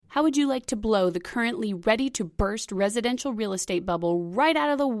How would you like to blow the currently ready-to-burst residential real estate bubble right out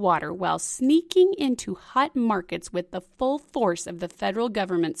of the water while sneaking into hot markets with the full force of the federal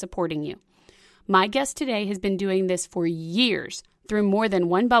government supporting you? My guest today has been doing this for years through more than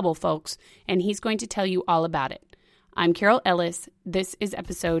one bubble, folks, and he's going to tell you all about it. I'm Carol Ellis. This is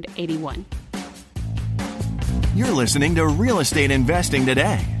episode 81. You're listening to Real Estate Investing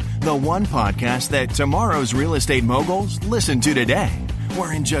Today, the one podcast that tomorrow's real estate moguls listen to today,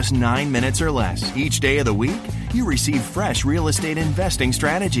 where in just 9 minutes or less each day of the week, you receive fresh real estate investing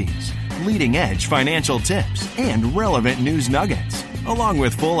strategies, leading-edge financial tips, and relevant news nuggets, along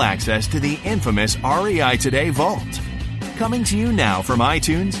with full access to the infamous REI Today Vault. Coming to you now from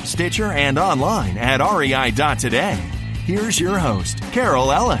iTunes, Stitcher, and online at rei.today. Here's your host,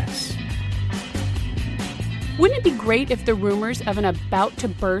 Carol Ellis. Wouldn't it be great if the rumors of an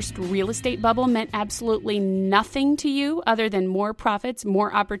about-to-burst real estate bubble meant absolutely nothing to you other than more profits,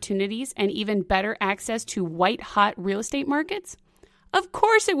 more opportunities, and even better access to white-hot real estate markets? Of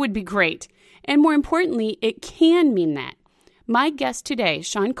course it would be great. And more importantly, it can mean that. My guest today,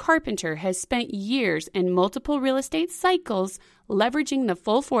 Sean Carpenter, has spent years in multiple real estate cycles leveraging the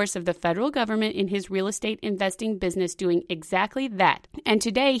full force of the federal government in his real estate investing business doing exactly that. And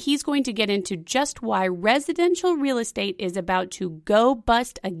today he's going to get into just why residential real estate is about to go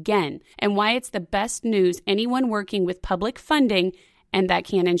bust again and why it's the best news anyone working with public funding, and that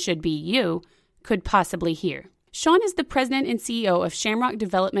can and should be you, could possibly hear. Sean is the president and CEO of Shamrock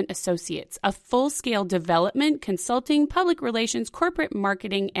Development Associates, a full-scale development, consulting, public relations, corporate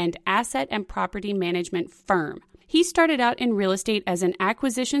marketing, and asset and property management firm. He started out in real estate as an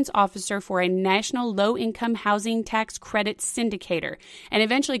acquisitions officer for a national low-income housing tax credit syndicator, and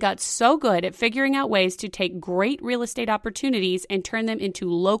eventually got so good at figuring out ways to take great real estate opportunities and turn them into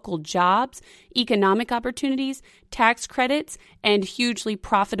local jobs, economic opportunities, tax credits, and hugely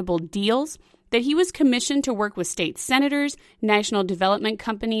profitable deals that he was commissioned to work with state senators, national development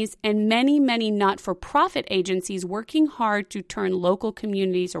companies, and many, many not-for-profit agencies working hard to turn local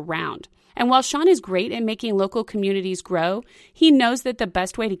communities around. And while Sean is great at making local communities grow, he knows that the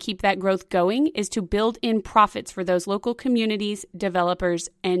best way to keep that growth going is to build in profits for those local communities, developers,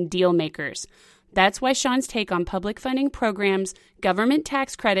 and deal makers. That's why Sean's take on public funding programs, government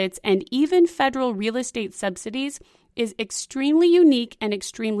tax credits, and even federal real estate subsidies is extremely unique and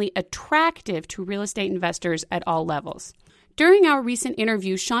extremely attractive to real estate investors at all levels. During our recent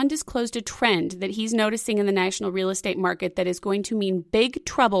interview, Sean disclosed a trend that he's noticing in the national real estate market that is going to mean big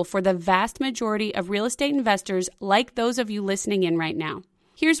trouble for the vast majority of real estate investors like those of you listening in right now.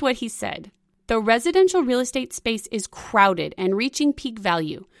 Here's what he said. The residential real estate space is crowded and reaching peak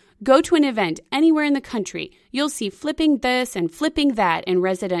value. Go to an event anywhere in the country, you'll see flipping this and flipping that in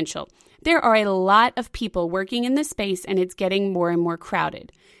residential. There are a lot of people working in this space, and it's getting more and more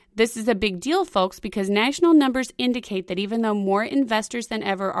crowded. This is a big deal, folks, because national numbers indicate that even though more investors than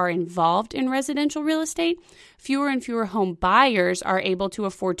ever are involved in residential real estate, fewer and fewer home buyers are able to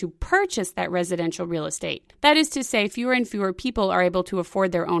afford to purchase that residential real estate. That is to say, fewer and fewer people are able to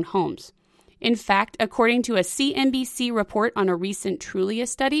afford their own homes. In fact, according to a CNBC report on a recent Trulia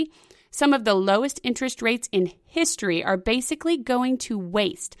study, some of the lowest interest rates in history are basically going to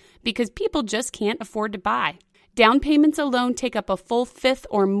waste because people just can't afford to buy. Down payments alone take up a full fifth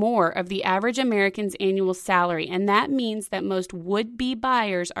or more of the average American's annual salary, and that means that most would-be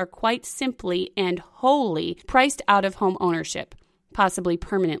buyers are quite simply and wholly priced out of home ownership, possibly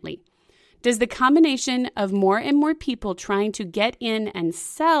permanently. Does the combination of more and more people trying to get in and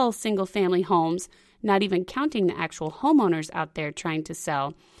sell single-family homes, not even counting the actual homeowners out there trying to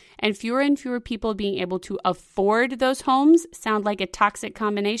sell, and fewer people being able to afford those homes sound like a toxic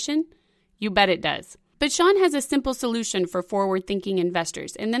combination? You bet it does. But Sean has a simple solution for forward-thinking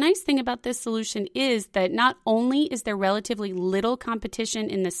investors. And the nice thing about this solution is that not only is there relatively little competition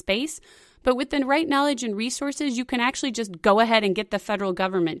in the space, but with the right knowledge and resources, you can actually just go ahead and get the federal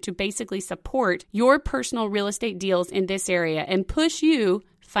government to basically support your personal real estate deals in this area and push you,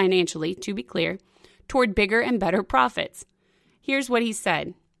 financially, to be clear, toward bigger and better profits. Here's what he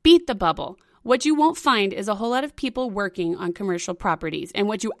said. Beat the bubble. What you won't find is a whole lot of people working on commercial properties. And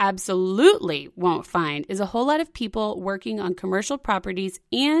what you absolutely won't find is a whole lot of people working on commercial properties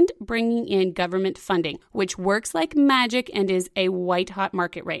and bringing in government funding, which works like magic and is a white-hot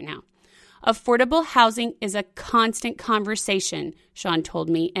market right now. Affordable housing is a constant conversation, Sean told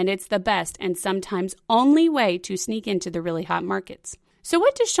me, and it's the best and sometimes only way to sneak into the really hot markets. So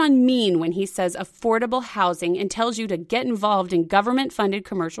what does Sean mean when he says affordable housing and tells you to get involved in government-funded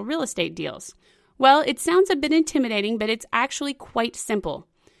commercial real estate deals? Well, it sounds a bit intimidating, but it's actually quite simple.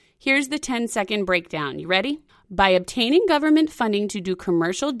 Here's the 10-second breakdown. You ready? By obtaining government funding to do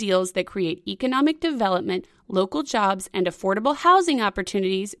commercial deals that create economic development, local jobs, and affordable housing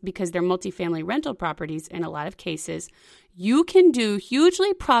opportunities, because they're multifamily rental properties in a lot of cases, you can do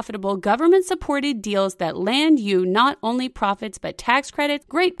hugely profitable government-supported deals that land you not only profits but tax credits,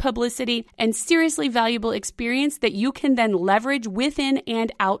 great publicity, and seriously valuable experience that you can then leverage within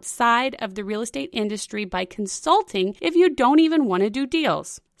and outside of the real estate industry by consulting if you don't even want to do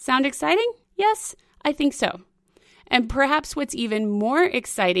deals. Sound exciting? Yes, I think so. And perhaps what's even more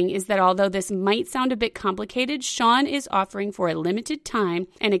exciting is that although this might sound a bit complicated, Sean is offering for a limited time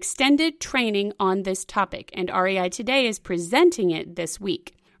an extended training on this topic, and REI Today is presenting it this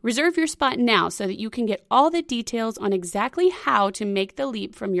week. Reserve your spot now so that you can get all the details on exactly how to make the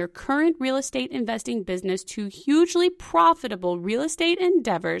leap from your current real estate investing business to hugely profitable real estate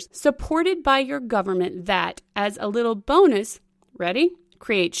endeavors supported by your government that, as a little bonus, ready?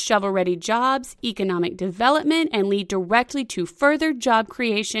 Create shovel-ready jobs, economic development, and lead directly to further job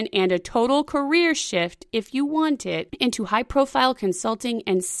creation and a total career shift, if you want it, into high-profile consulting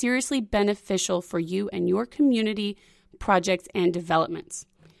and seriously beneficial for you and your community projects and developments.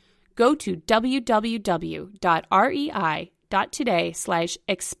 Go to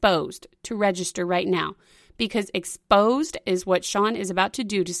www.rei.today/exposed to register right now, because exposed is what Sean is about to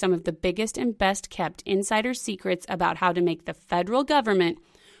do to some of the biggest and best kept insider secrets about how to make the federal government,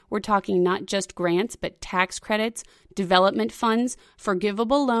 we're talking not just grants, but tax credits, development funds,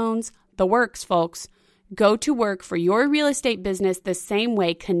 forgivable loans, the works, folks, go to work for your real estate business the same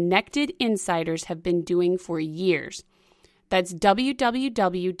way connected insiders have been doing for years. That's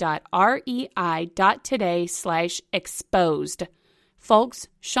www.rei.today/exposed. Folks,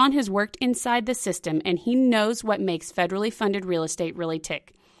 Sean has worked inside the system and he knows what makes federally funded real estate really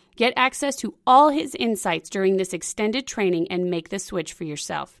tick. Get access to all his insights during this extended training and make the switch for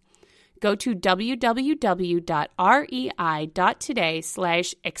yourself. Go to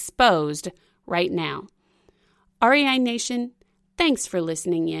www.rei.today/exposed right now. REI Nation, thanks for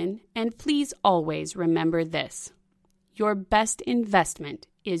listening in, and please always remember this. Your best investment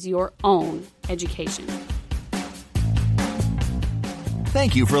is your own education.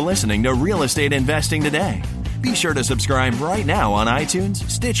 Thank you for listening to Real Estate Investing Today. Be sure to subscribe right now on iTunes,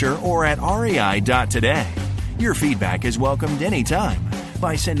 Stitcher, or at rei.today. Your feedback is welcomed anytime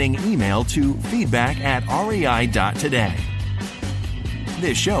by sending email to feedback@rei.today.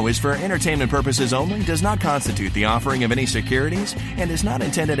 This show is for entertainment purposes only, does not constitute the offering of any securities, and is not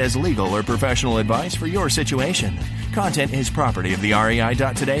intended as legal or professional advice for your situation. Content is property of the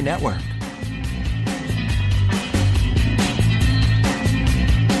REI.today network.